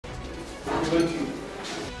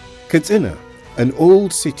Katsina, an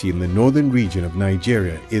old city in the northern region of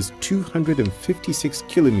Nigeria, is 256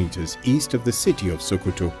 kilometers east of the city of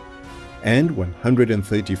Sokoto and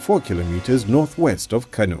 134 kilometers northwest of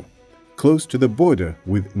Kano, close to the border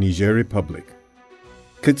with Niger Republic.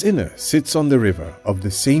 Katsina sits on the river of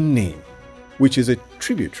the same name, which is a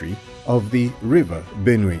tributary of the river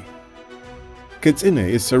Benue. Katsina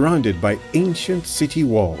is surrounded by ancient city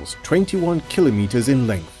walls 21 kilometers in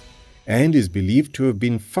length and is believed to have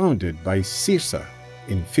been founded by Sirsa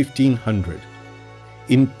in 1500.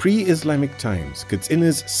 In pre-Islamic times,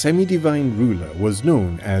 Katsina's semi-divine ruler was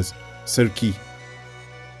known as Sarki.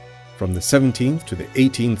 From the 17th to the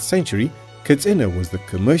 18th century, Katsina was the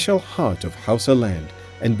commercial heart of Hausa land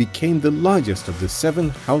and became the largest of the 7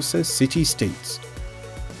 Hausa city-states.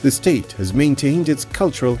 The state has maintained its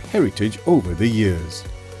cultural heritage over the years.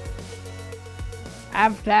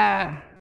 After